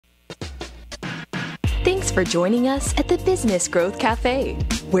Thanks for joining us at the Business Growth Cafe,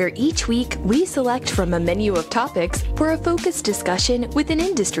 where each week we select from a menu of topics for a focused discussion with an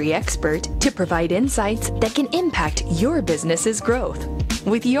industry expert to provide insights that can impact your business's growth.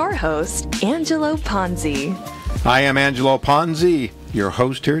 With your host, Angelo Ponzi. I am Angelo Ponzi, your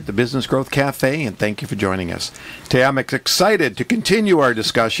host here at the Business Growth Cafe, and thank you for joining us. Today I'm excited to continue our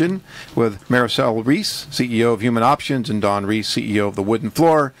discussion with Maricela Reese, CEO of Human Options, and Dawn Reese, CEO of the Wooden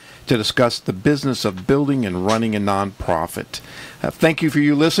Floor, to discuss the business of building and running a nonprofit. Thank you for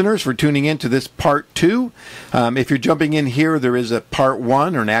you listeners for tuning in to this part 2. If you're jumping in here, there is a part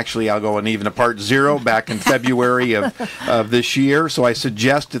 1, and actually I'll go and even a part 0 back in February of this year. So I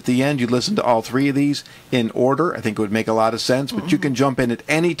suggest at the end you listen to all 3 of these in order. I think it would make a lot of sense, but you can jump in at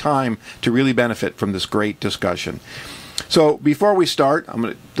any time to really benefit from this great discussion. So before we start,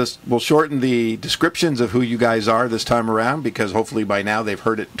 we'll shorten the descriptions of who you guys are this time around, because hopefully by now they've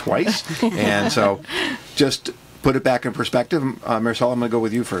heard it twice. And so just put it back in perspective. Maricela, I'm going to go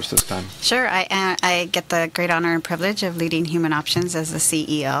with you first this time. Sure. I get the great honor and privilege of leading Human Options as the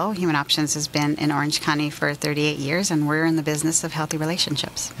CEO. Human Options has been in Orange County for 38 years, and we're in the business of healthy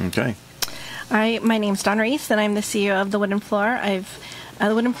relationships. Okay. My name's Dawn Reese, and I'm the CEO of the Wooden Floor.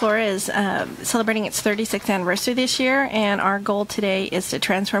 The Wooden Floor is celebrating its 36th anniversary this year, and our goal today is to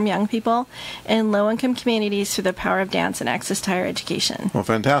transform young people in low-income communities through the power of dance and access to higher education. Well,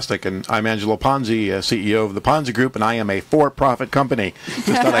 fantastic. And I'm Angelo Ponzi, CEO of the Ponzi Group, and I am a for-profit company.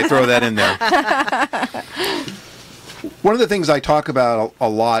 Just thought I'd throw that in there. One of the things I talk about a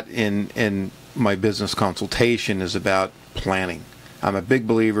lot in my business consultation is about planning. I'm a big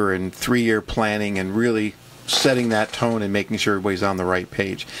believer in 3-year planning and really setting that tone and making sure everybody's on the right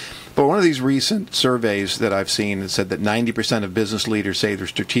page. But one of these recent surveys that I've seen has said that 90% of business leaders say their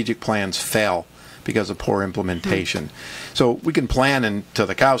strategic plans fail because of poor implementation. So we can plan until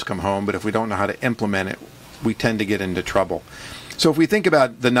the cows come home, but if we don't know how to implement it, we tend to get into trouble. So if we think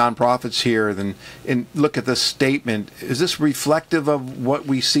about the nonprofits here, then and look at this statement, is this reflective of what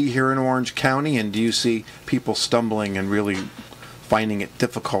we see here in Orange County? And do you see people stumbling and really finding it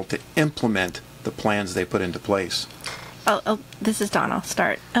difficult to implement the plans they put into place? This is Dawn. I'll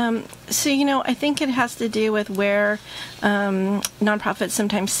start. I think it has to do with where nonprofits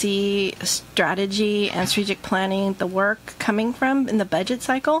sometimes see strategy and strategic planning, the work coming from in the budget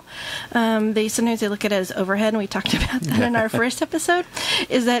cycle. Sometimes they look at it as overhead, and we talked about that in our first episode,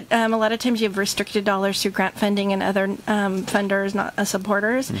 is that a lot of times you have restricted dollars through grant funding and other funders, not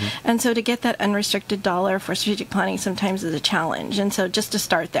supporters. And so to get that unrestricted dollar for strategic planning sometimes is a challenge. And so just to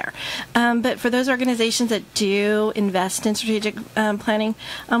start there. But for those organizations that do invest in strategic planning,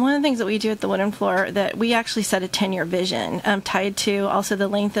 one of the things that we do at the Wooden Floor, that we actually set a 10-year vision tied to also the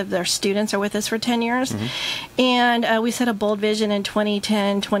length of their students are with us for 10 years. And we set a bold vision in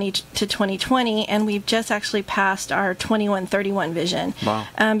 2010 to 2020, and we've just actually passed our 21-31 vision.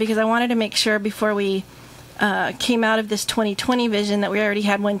 Wow. Because I wanted to make sure before we came out of this 2020 vision that we already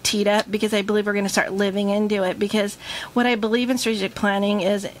had one teed up, because I believe we're going to start living into it. Because what I believe in strategic planning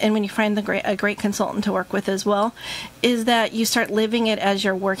is, and when you find a great consultant to work with as well, is that you start living it as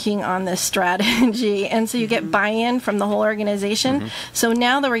you're working on this strategy. And so you get buy-in from the whole organization. So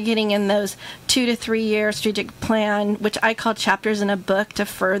now that we're getting in those 2 to 3 year strategic plan, which I call chapters in a book to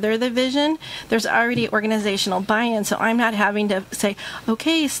further the vision, there's already organizational buy-in. So I'm not having to say,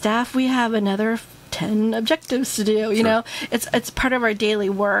 okay, staff, we have another 10 objectives to do. You know, it's part of our daily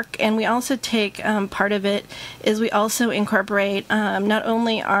work. And we also take part of it is we also incorporate not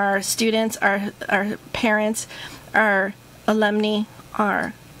only our students, our parents, our alumni,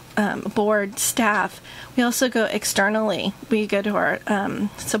 our board staff. We also go externally. We go to our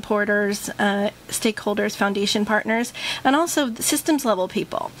supporters, stakeholders, foundation partners, and also systems level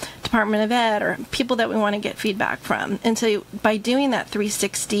people, Department of Ed, or people that we want to get feedback from. And so by doing that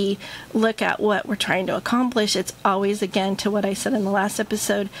 360 look at what we're trying to accomplish, it's always, again, to what I said in the last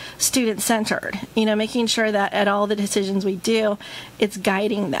episode, student-centered. You know, making sure that at all the decisions we do, it's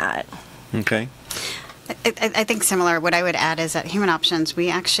guiding that. Okay. I think similar. What I would add is that Human Options, we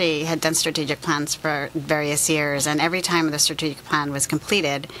actually had done strategic plans for various years, and every time the strategic plan was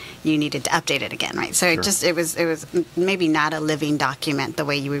completed, you needed to update it again, right? So it was maybe not a living document the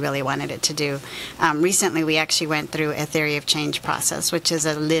way you really wanted it to do. Recently, we actually went through a theory of change process, which is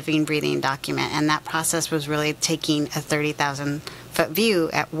a living, breathing document, and that process was really taking a 30,000-foot view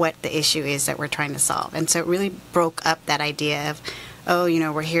at what the issue is that we're trying to solve. And so it really broke up that idea of, oh, you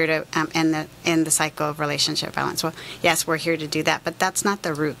know, we're here to end the cycle of relationship violence. Well, yes, we're here to do that, but that's not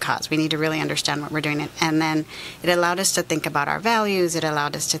the root cause. We need to really understand what we're doing. And then it allowed us to think about our values. It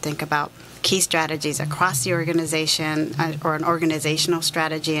allowed us to think about key strategies across the organization, or an organizational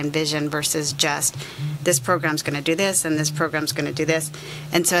strategy and vision versus just this program's going to do this and this program's going to do this.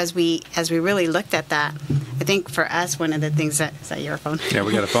 And so as we really looked at that, I think for us, one of the things that, is that your phone? Yeah,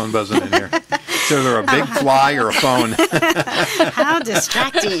 we got a phone buzzing in here. So they're a big fly or a phone. How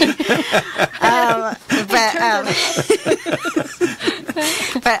distracting.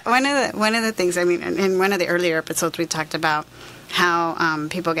 But one of the things, I mean, in one of the earlier episodes, we talked about how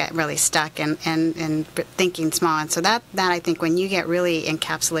people get really stuck and thinking small. And so that I think when you get really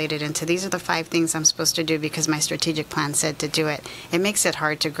encapsulated into these are the 5 things I'm supposed to do because my strategic plan said to do it, it makes it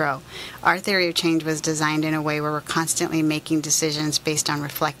hard to grow. Our theory of change was designed in a way where we're constantly making decisions based on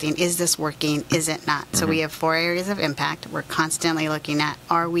reflecting, is this working, is it not? Mm-hmm. So we have 4 areas of impact. We're constantly looking at,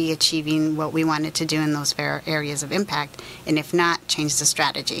 are we achieving what we wanted to do in those areas of impact? And if not, change the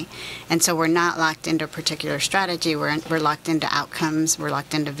strategy. And so we're not locked into a particular strategy. We're locked into outcomes, we're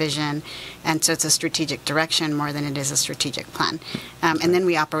locked into vision, and so it's a strategic direction more than it is a strategic plan. And then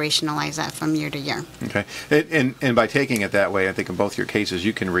we operationalize that from year to year. Okay. And by taking it that way, I think in both your cases,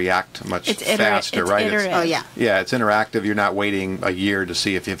 you can react much faster, right? Oh, yeah. Yeah, it's interactive. You're not waiting a year to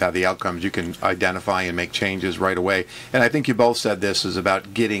see if you've had the outcomes. You can identify and make changes right away. And I think you both said this is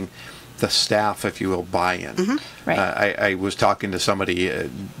about getting the staff, if you will, buy-in. Mm-hmm. Right. I was talking to somebody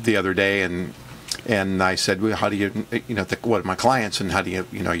the other day, and I said, well, how do you what are my clients, and how do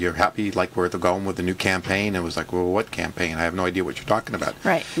you're happy, like, where they're going with the new campaign? And it was like, well, what campaign? I have no idea what you're talking about.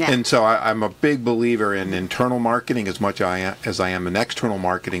 Right. Yeah. And so I'm a big believer in internal marketing as much as I am in external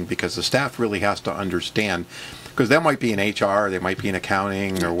marketing, because the staff really has to understand, because they might be in HR, they might be in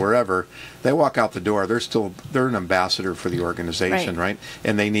accounting or wherever. They walk out the door, they're an ambassador for the organization, right?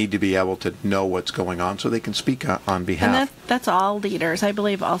 And they need to be able to know what's going on so they can speak on behalf. And that's all leaders. I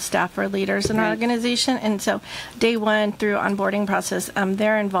believe all staff are leaders in our organization. And so day one through onboarding process,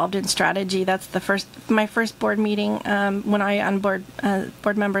 they're involved in strategy. That's my first board meeting when I onboard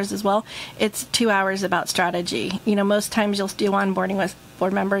board members as well. It's 2 hours about strategy. Most times you'll do onboarding with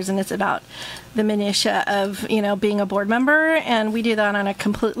board members and it's about the minutia of being a board member, and we do that on a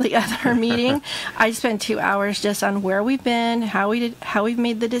completely other meeting. I spend 2 hours just on where we've been, how we've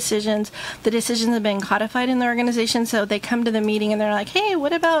made the decisions. The decisions have been codified in the organization, so they come to the meeting and they're like, hey,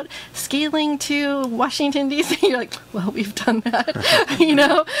 what about scaling to Washington D.C.? You're like, well, we've done that.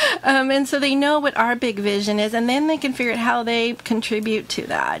 And so they know what our big vision is, and then they can figure out how they contribute to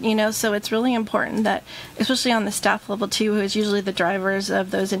that. So it's really important that, especially on the staff level too, who is usually the drivers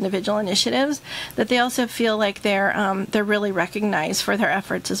of those individual initiatives, that they also feel like they're really recognized for their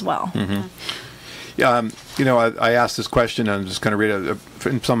efforts as well. Mm-hmm. Yeah, I asked this question, and I'm just going to read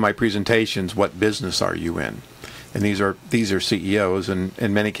in some of my presentations, what business are you in? And these are CEOs, and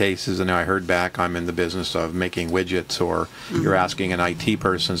in many cases, and I heard back, I'm in the business of making widgets, or you're asking an IT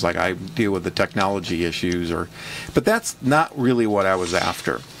person, it's like I deal with the technology issues, but that's not really what I was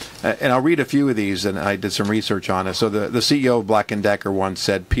after. And I'll read a few of these, and I did some research on it. So the CEO of Black & Decker once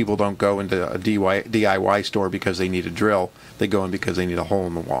said, people don't go into a DIY store because they need a drill. They go in because they need a hole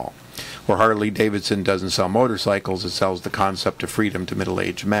in the wall. Or Harley Davidson doesn't sell motorcycles. It sells the concept of freedom to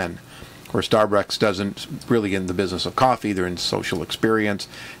middle-aged men. Or Starbucks doesn't really in the business of coffee. They're in social experience.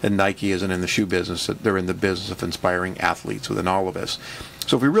 And Nike isn't in the shoe business. They're in the business of inspiring athletes within all of us.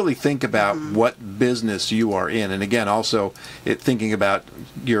 So if we really think about what business you are in, and again, also thinking about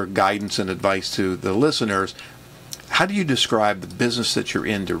your guidance and advice to the listeners, how do you describe the business that you're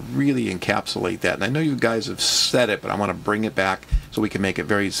in to really encapsulate that? And I know you guys have said it, but I want to bring it back so we can make it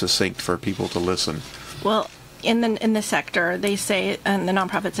very succinct for people to listen. Well, in the sector, they say, in the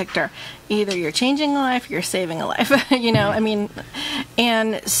nonprofit sector, either you're changing a life, you're saving a life.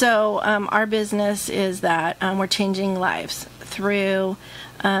 And so our business is that we're changing lives through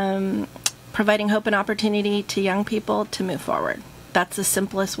providing hope and opportunity to young people to move forward. That's the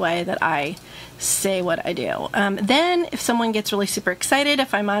simplest way that I say what I do. Then if someone gets really super excited,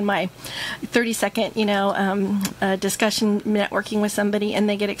 if I'm on my 30-second, discussion networking with somebody and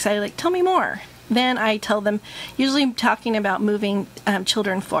they get excited, like, tell me more. Then I tell them, usually talking about moving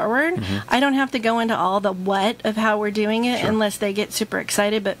children forward. Mm-hmm. I don't have to go into all the what of how we're doing it unless they get super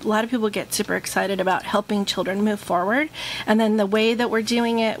excited, but a lot of people get super excited about helping children move forward. And then the way that we're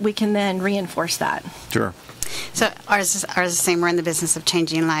doing it, we can then reinforce that. Sure. So ours is the same. We're in the business of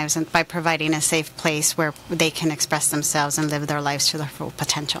changing lives, and by providing a safe place where they can express themselves and live their lives to their full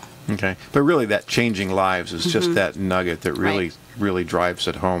potential. Okay. But really that changing lives is just that nugget that really drives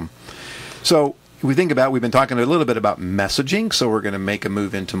it home. So we think about, we've been talking a little bit about messaging, so we're going to make a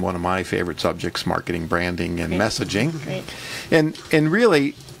move into one of my favorite subjects, marketing, branding, and messaging. Great. And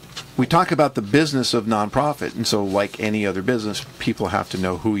really, we talk about the business of nonprofit, and so like any other business, people have to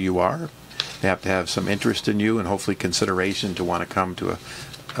know who you are. They have to have some interest in you and hopefully consideration to want to come to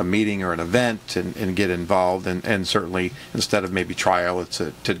a meeting or an event and get involved, and certainly instead of maybe trial, it's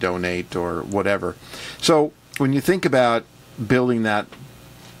to donate or whatever. So when you think about building that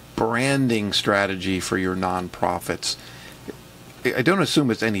branding strategy for your nonprofits, I don't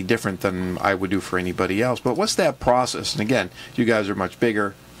assume it's any different than I would do for anybody else, but what's that process? And again, you guys are much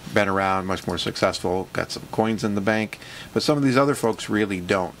bigger, been around, much more successful, got some coins in the bank, but some of these other folks really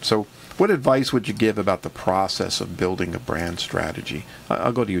don't. So what advice would you give about the process of building a brand strategy?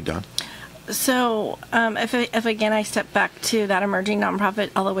 I'll go to you, Dawn. So if again I step back to that emerging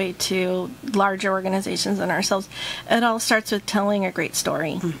nonprofit all the way to larger organizations than ourselves, it all starts with telling a great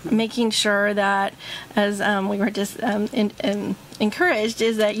story, making sure that, as we were just encouraged,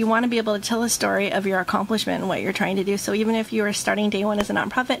 is that you want to be able to tell a story of your accomplishment and what you're trying to do. So even if you are starting day one as a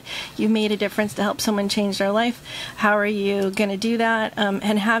nonprofit, you've made a difference to help someone change their life. How are you going to do that?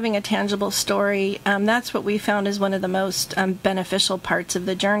 And having a tangible story, that's what we found is one of the most beneficial parts of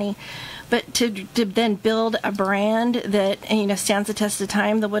the journey. But to then build a brand that stands the test of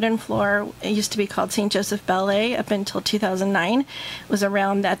time. The Wooden Floor, it used to be called St. Joseph Ballet up until 2009, was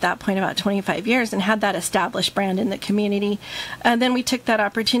around at that point about 25 years and had that established brand in the community. And then we took that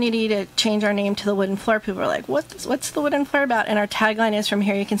opportunity to change our name to the Wooden Floor. People were like, what's the Wooden Floor about? And our tagline is, from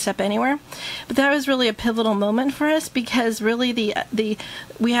here you can step anywhere. But that was really a pivotal moment for us, because really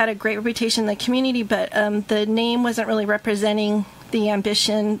we had a great reputation in the community, but the name wasn't really representing the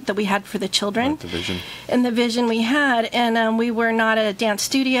ambition that we had for the children, right, the vision, and the vision we had. And we were not a dance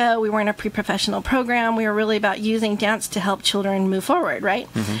studio. We weren't a pre-professional program. We were really about using dance to help children move forward, right?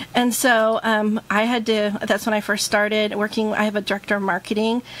 And so that's when I first started working. I have a director of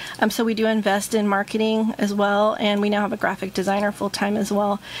marketing, so we do invest in marketing as well, and we now have a graphic designer full-time as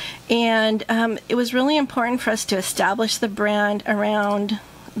well. And it was really important for us to establish the brand around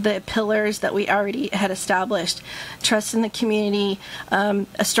the pillars that we already had established: trust in the community,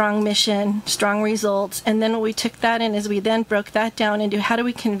 a strong mission, strong results. And then we took that in, as we then broke that down into how do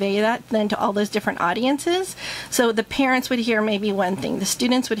we convey that then to all those different audiences. So the parents would hear maybe one thing, the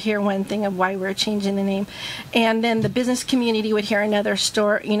students would hear one thing of why we're changing the name, and then the business community would hear another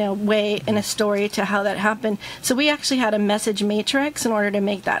story, way in a story to how that happened. So we actually had a message matrix in order to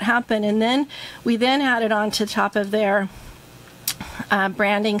make that happen. And then we then added on to top of there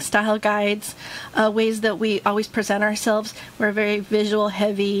branding style guides, ways that we always present ourselves. We're very visual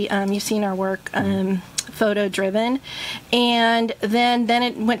heavy. You've seen our work, photo driven. And then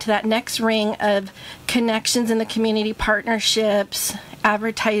it went to that next ring of connections in the community, partnerships,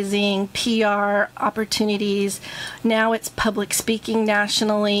 advertising, PR opportunities. Now it's public speaking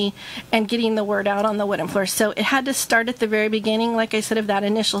nationally and getting the word out on the Wooden Floor. So it had to start at the very beginning, like I said, of that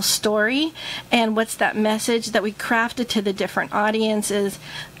initial story and what's that message that we crafted to the different audiences,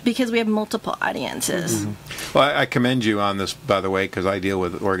 because we have multiple audiences. Well, I commend you on this, by the way, because I deal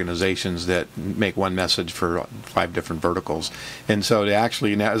with organizations that make one message for 5 different verticals. And so to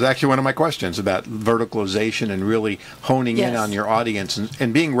actually, now is actually one of my questions about verticalization and really honing in on your audience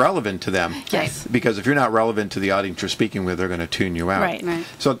and being relevant to them. Yes. Because if you're not relevant to the audience you're speaking with, they're going to tune you out. Right.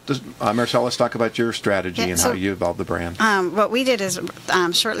 So, Maricela, let's talk about your strategy and how you evolved the brand. What we did is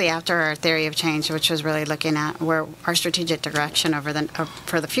shortly after our theory of change, which was really looking at where our strategic direction for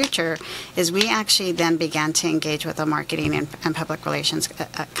the future, is we actually then began to engage with a marketing and public relations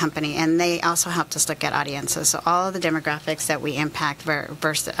company, and they also helped us look at audiences. So all of the demographics that we impact,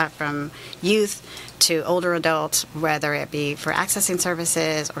 from youth to older adults, whether it be for accessing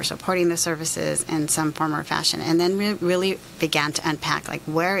services or supporting the services in some form or fashion. And then we really began to unpack, like,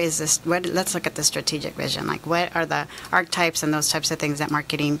 where is this, let's look at the strategic vision, like what are the archetypes and those types of things that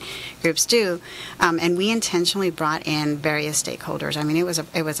marketing groups do. And we intentionally brought in various stakeholders. I mean, it was a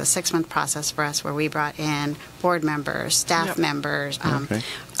 6-month process for us where we brought in board members, staff members,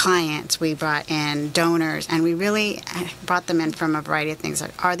 clients, we brought in donors, and we really brought them in from a variety of things.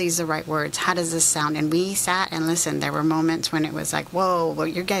 Like, are these the right words? How does this sound? And we sat and listened. There were moments when it was like, whoa, well,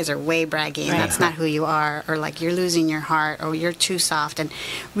 you guys are way bragging. Right. That's not who you are. Or like, you're losing your heart, or you're too soft. And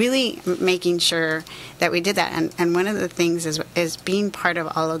really making sure that we did that. And one of the things is being part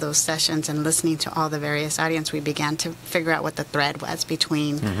of all of those sessions and listening to all the various audience, we began to figure out what the thread was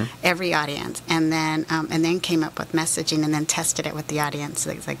between every audience. And then came up with messaging and then tested it with the audience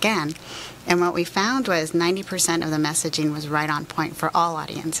again. And what we found was 90% of the messaging was right on point for all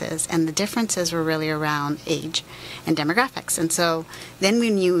audiences. And the differences were really around age and demographics. And so then we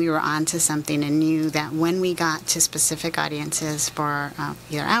knew we were onto something, and knew that when we got to specific audiences for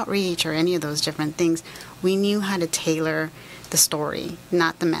either outreach or any of those different things, we knew how to tailor the story,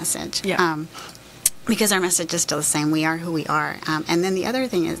 not the message. because our message is still the same. We are who we are. And then the other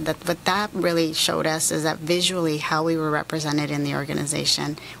thing is that what that really showed us is that visually how we were represented in the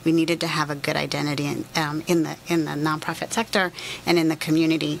organization, we needed to have a good identity in the nonprofit sector and in the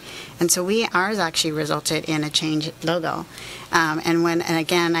community. And so ours actually resulted in a change logo. And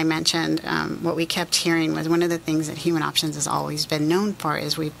again, I mentioned what we kept hearing was one of the things that Human Options has always been known for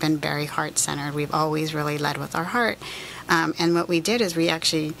is we've been very heart-centered. We've always really led with our heart. And what we did is we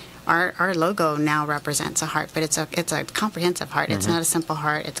actually, our logo now represents a heart, but it's a comprehensive heart. Mm-hmm. It's not a simple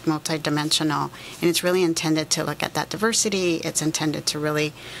heart. It's multidimensional, and it's really intended to look at that diversity. It's intended to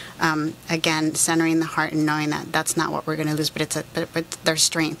really, again, centering the heart and knowing that that's not what we're going to lose, but but there's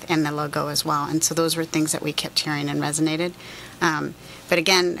strength in the logo as well. And so those were things that we kept hearing and resonated. But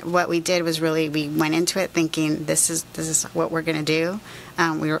again, what we did was really we went into it thinking this is what we're going to do.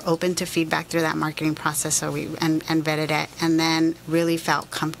 We were open to feedback through that marketing process, so we vetted it, and then really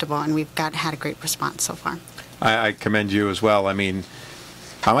felt comfortable, and we've had a great response so far. I commend you as well. I mean,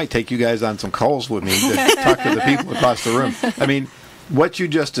 I might take you guys on some calls with me to talk to the people across the room. I mean, what you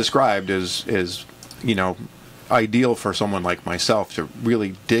just described is ideal for someone like myself to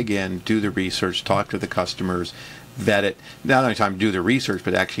really dig in, do the research, talk to the customers, vet it. Not only time to do the research,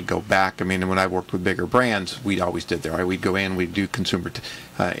 but actually go back. I mean, when I worked with bigger brands, we always did that. Right? We'd go in, we'd do consumer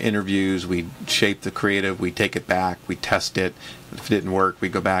interviews, we'd shape the creative, we'd take it back, we'd test it. If it didn't work,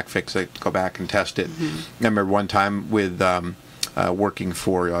 we'd go back, fix it, go back and test it. Mm-hmm. I remember one time with working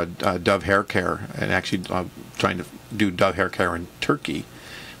for Dove Hair Care and actually trying to do Dove Hair Care in Turkey.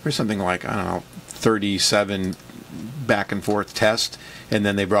 There's something like, 37 back and forth tests, and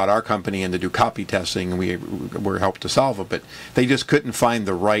then they brought our company in to do copy testing, and we were helped to solve it, but they just couldn't find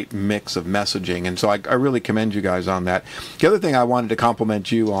the right mix of messaging, and so I really commend you guys on that. The other thing I wanted to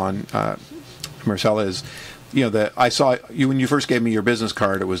compliment you on, Maricela, is that I saw you when you first gave me your business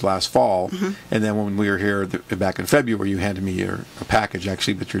card. It was last fall, mm-hmm. and then when we were here back in February, you handed me a package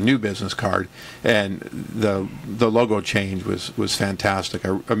actually with your new business card, and the logo change was fantastic.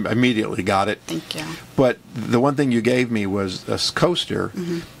 I immediately got it. Thank you. But the one thing you gave me was a coaster,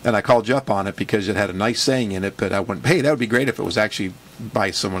 mm-hmm. and I called you up on it because it had a nice saying in it. But I went, hey, that would be great if it was actually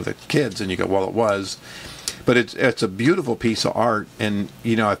by some of the kids, and you go, well, it was. But it's a beautiful piece of art, and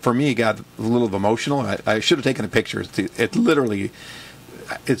for me, it got a little emotional. I should have taken a picture. It's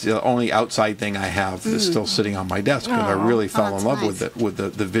the only outside thing I have that's still sitting on my desk because I really fell in love nice. with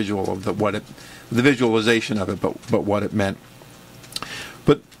the visual of the visualization of it, but what it meant.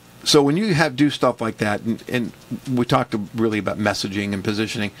 But so when you do stuff like that, and we talked really about messaging and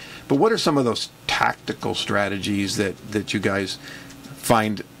positioning, but what are some of those tactical strategies that you guys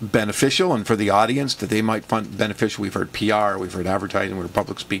find beneficial, and for the audience that they might find beneficial? We've heard PR, we've heard advertising, we've heard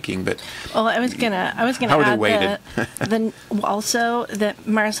public speaking, but I was gonna add also that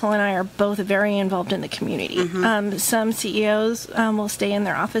Maricela and I are both very involved in the community. Mm-hmm. Some CEOs will stay in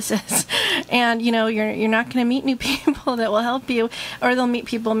their offices, and you're not going to meet new people that will help you, or they'll meet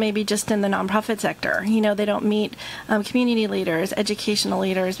people maybe just in the nonprofit sector. They don't meet community leaders, educational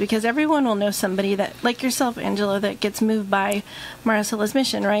leaders, because everyone will know somebody that, like yourself, Angela, that gets moved by Maricela's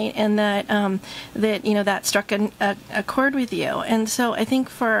mission, right? And that that struck a chord with you. And so I think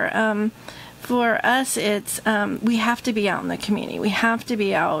for us, it's we have to be out in the community. We have to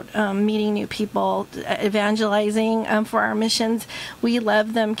be out meeting new people, evangelizing for our missions. We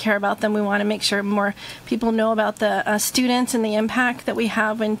love them, care about them. We want to make sure more people know about the students and the impact that we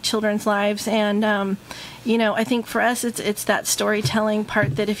have in children's lives. And I think for us, it's that storytelling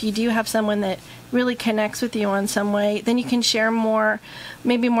part, that if you do have someone that really connects with you in some way, then you can share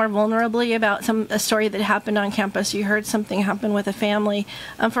maybe more vulnerably about a story that happened on campus. You heard something happen with a family.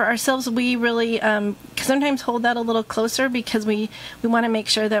 For ourselves, we really sometimes hold that a little closer because we want to make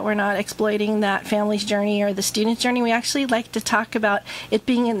sure that we're not exploiting that family's journey or the student's journey. We actually like to talk about it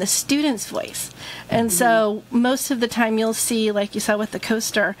being in the student's voice. And mm-hmm. so most of the time you'll see, like you saw with the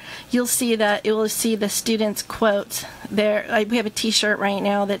coaster, you'll see that it will see the students' quotes there. We have a T-shirt right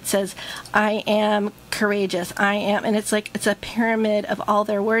now that says, "I am courageous, I am," and it's a pyramid of all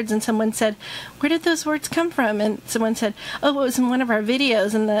their words. And someone said, "Where did those words come from?" And someone said, "Oh, it was in one of our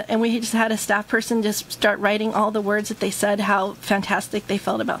videos." And we just had a staff person just start writing all the words that they said, how fantastic they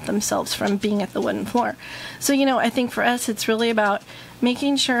felt about themselves from being at the wooden floor. So I think for us, it's really about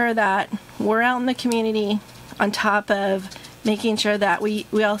making sure that we're out in the community, on top of making sure that we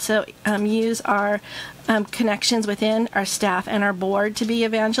also use our connections within our staff and our board to be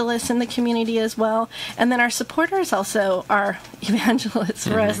evangelists in the community as well. And then our supporters also are evangelists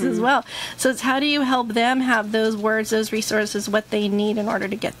for us as well. So it's how do you help them have those words, those resources, what they need in order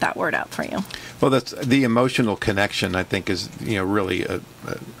to get that word out for you? Well, that's the emotional connection, I think, is really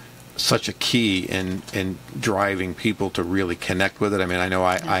such a key in driving people to really connect with it. I mean, I know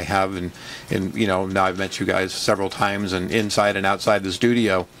I have, and now I've met you guys several times, and inside and outside the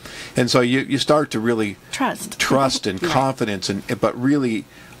studio, and so you start to really trust and confidence, but really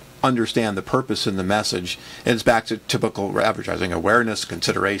understand the purpose and the message. And it's back to typical advertising: awareness,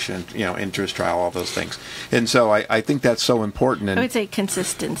 consideration, interest, trial, all those things. And so I think that's so important. And I would say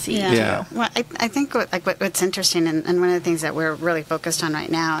consistency. Yeah. Well, I think what's interesting, and one of the things that we're really focused on right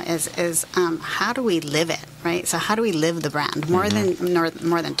now is how do we live it, right? So how do we live the brand more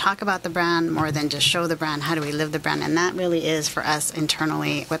than talk about the brand, more than just show the brand? How do we live the brand? And that really is for us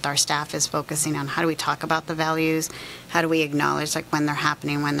internally with our staff, is focusing on how do we talk about the values, how do we acknowledge when they're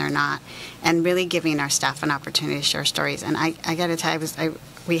happening, when they're not, and really giving our staff an opportunity to share stories. And I got to tell you,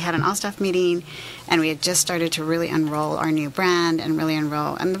 we had an all-staff meeting, and we had just started to really unroll our new brand and really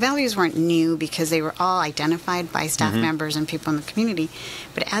unroll. And the values weren't new because they were all identified by staff members and people in the community.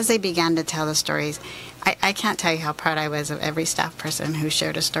 But as they began to tell the stories, I can't tell you how proud I was of every staff person who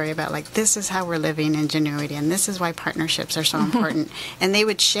shared a story about, this is how we're living ingenuity, and this is why partnerships are so important. And they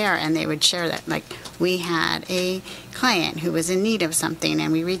would share that, we had a client who was in need of something,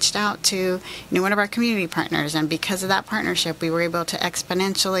 and we reached out to one of our community partners, and because of that partnership, we were able to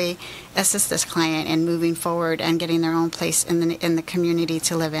exponentially assist this client in moving forward and getting their own place in the community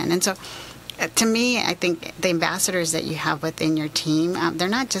to live in. And so, to me, I think the ambassadors that you have within your team, they're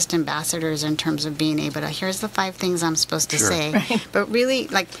not just ambassadors in terms of being able to, here's the 5 things I'm supposed to say, right, but really,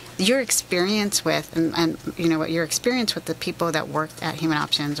 your experience with, and what your experience with the people that worked at Human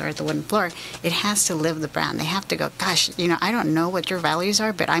Options or at the Wooden Floor, it has to live the brand. They have to go, gosh, I don't know what your values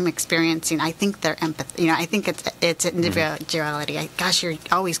are, but I'm experiencing, I think they're empathy, I think it's individuality. Gosh, you're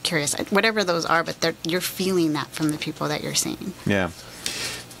always curious, whatever those are, but you're feeling that from the people that you're seeing. Yeah.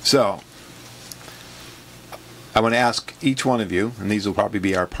 So, I want to ask each one of you, and these will probably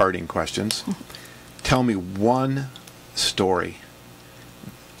be our parting questions. Tell me one story,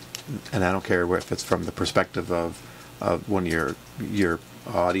 and I don't care if it's from the perspective of one of your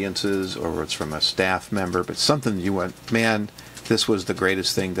audiences or it's from a staff member, but something you went, man, this was the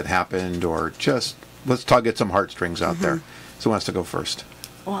greatest thing that happened, or just let's tug at some heartstrings out there. So who wants to go first?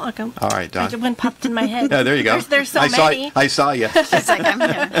 Well, I'll go. All right, Dawn. One popped in my head. Yeah, there you go. There's so many. I saw you. She's like, I'm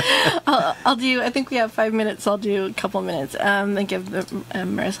here. I'll do, I think we have 5 minutes. I'll do a couple minutes and give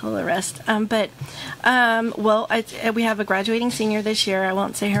Maricela the rest. We have a graduating senior this year. I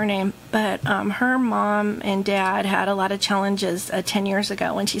won't say her name, but her mom and dad had a lot of challenges 10 years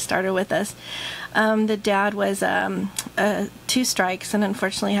ago when she started with us. The dad was 2 strikes and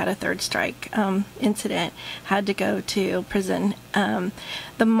unfortunately had a 3rd strike incident, had to go to prison.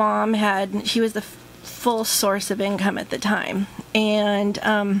 The mom she was the full source of income at the time, and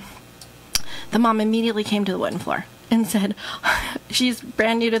the mom immediately came to the Wooden Floor and said, she's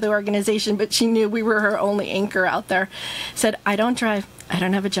brand new to the organization, but she knew we were her only anchor out there, said, I don't drive, I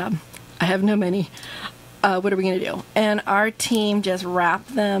don't have a job, I have no money. What are we going to do? And our team just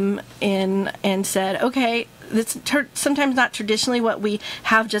wrapped them in and said, okay, it's sometimes not traditionally what we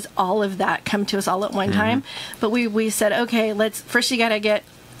have, just all of that come to us all at one time. But we said, okay, first you got to get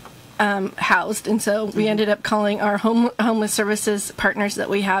housed. And so we ended up calling our homeless services partners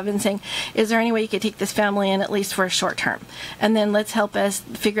that we have and saying, is there any way you could take this family in at least for a short term? And then let's help us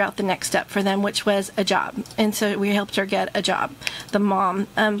figure out the next step for them, which was a job. And so we helped her get a job, the mom.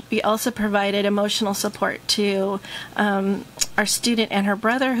 We also provided emotional support to our student and her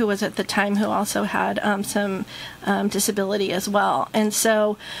brother, who was at the time, who also had some disability as well. And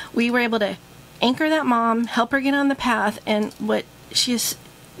so we were able to anchor that mom, help her get on the path, and what she's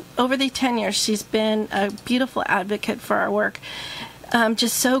over the 10 years, she's been a beautiful advocate for our work.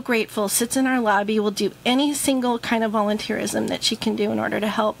 Just so grateful, sits in our lobby, will do any single kind of volunteerism that she can do in order to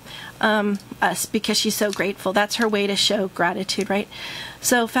help us, because she's so grateful. That's her way to show gratitude, right?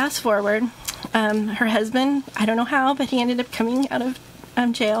 So fast forward, her husband, I don't know how, but he ended up coming out of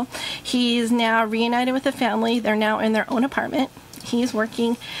jail. He's now reunited with the family. They're now in their own apartment. He's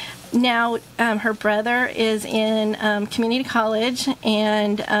working. Now, her brother is in community college,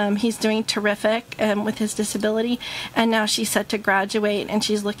 and he's doing terrific with his disability. And now she's set to graduate, and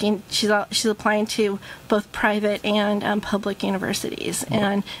she's applying to both private and public universities.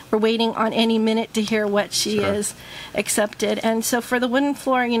 And we're waiting on any minute to hear what she is accepted. And so for the Wooden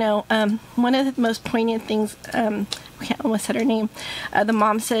Floor, one of the most poignant things, I almost said her name, the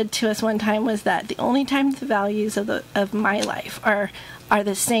mom said to us one time was that the only time the values of my life are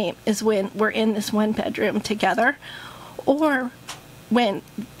the same is when we're in this one bedroom together, or when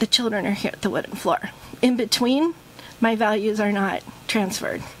the children are here at the Wooden Floor. In between, my values are not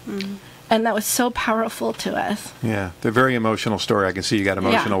transferred. And that was so powerful to us. Yeah, they're a very emotional story. I can see you got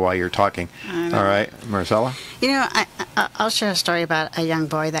emotional while you're talking. All right, Maricela? I'll share a story about a young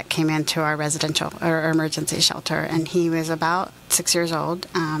boy that came into our residential or emergency shelter, and he was about 6 years old,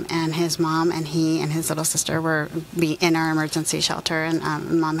 and his mom and he and his little sister were in our emergency shelter, and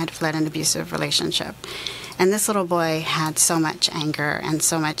mom had fled an abusive relationship. And this little boy had so much anger and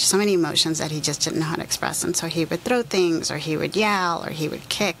so many emotions that he just didn't know how to express. And so he would throw things, or he would yell, or he would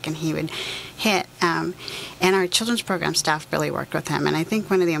kick, and he would hit. And our children's program staff really worked with him. And I think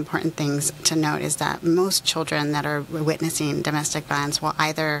one of the important things to note is that most children that are witnessing domestic violence will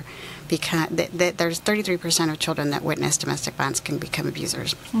either become, there's 33% of children that witness domestic violence can become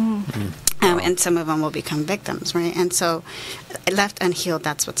abusers. And some of them will become victims, right? And so left unhealed,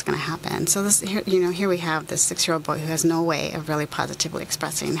 that's what's going to happen. So this, here we have this 6-year-old boy who has no way of really positively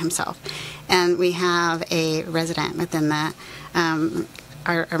expressing himself. And we have a resident within the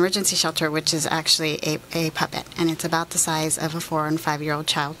our emergency shelter, which is actually a puppet, and it's about the size of a 4 and 5-year-old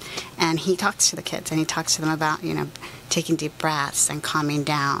child. And he talks to the kids, and he talks to them about, taking deep breaths and calming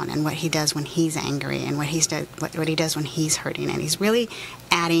down, and what he does when he's angry, and what he does when he's hurting. And he's really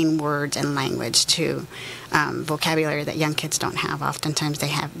adding words and language to vocabulary that young kids don't have. Oftentimes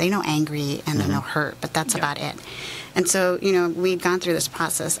they know angry and they know hurt, but that's about it. And so, we'd gone through this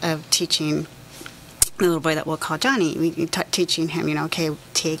process of teaching the little boy that we'll call Johnny, teaching him, okay,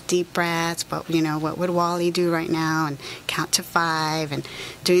 take deep breaths, but, what would Wally do right now, and count to 5, and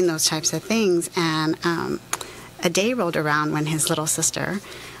doing those types of things. And a day rolled around when his little sister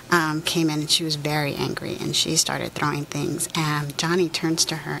came in, and she was very angry, and she started throwing things. And Johnny turns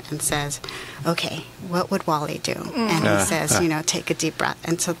to her and says, okay, what would Wally do? And he says, take a deep breath.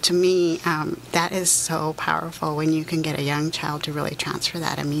 And so to me, that is so powerful when you can get a young child to really transfer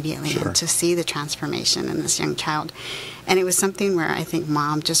that immediately, and to see the transformation in this young child. And it was something where I think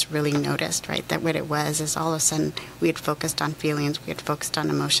mom just really noticed, right, that what it was is all of a sudden we had focused on feelings, we had focused on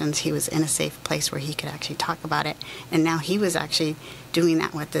emotions. He was in a safe place where he could actually talk about it. And now he was actually doing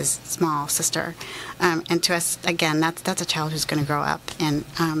that with his small sister. And to us, again, that's a child who's going to grow up, and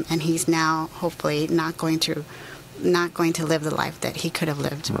he's now hopefully not going to live the life that he could have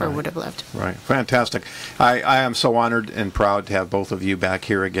lived or would have lived. Right. Fantastic. I am so honored and proud to have both of you back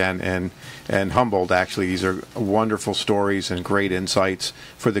here again, and humbled, actually. These are wonderful stories and great insights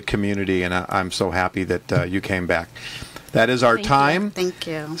for the community, and I'm so happy that you came back. That is our time. Thank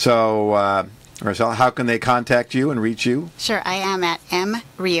you. So, Maricela, how can they contact you and reach you? Sure. I am at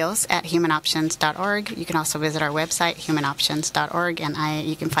mrios@humanoptions.org. You can also visit our website, humanoptions.org, and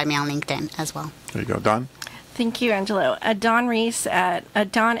you can find me on LinkedIn as well. There you go. Dawn? Thank you, Angelo. Dawn Reese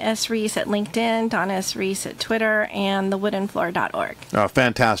at Dawn S. Reese at LinkedIn, Dawn S. Reese at Twitter, and thewoodenfloor.org. Oh,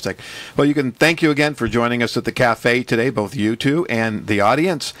 fantastic. Well, thank you again for joining us at the cafe today, both you two and the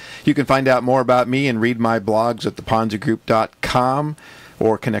audience. You can find out more about me and read my blogs at theponzigroup.com,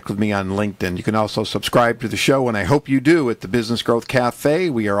 or connect with me on LinkedIn. You can also subscribe to the show, and I hope you do, at the Business Growth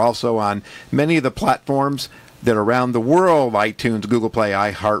Cafe. We are also on many of the platforms that are around the world: iTunes, Google Play,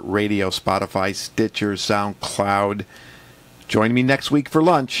 iHeartRadio, Spotify, Stitcher, SoundCloud. Join me next week for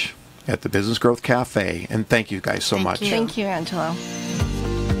lunch at the Business Growth Cafe. And thank you guys so much. Thank you, Angelo.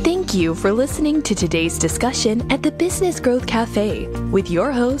 Thank you for listening to today's discussion at the Business Growth Cafe with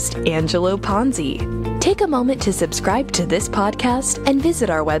your host, Angelo Ponzi. Take a moment to subscribe to this podcast and visit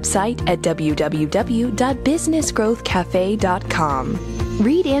our website at www.businessgrowthcafe.com.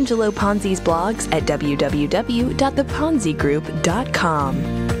 Read Angelo Ponzi's blogs at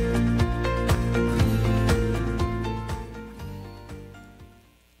www.theponzigroup.com.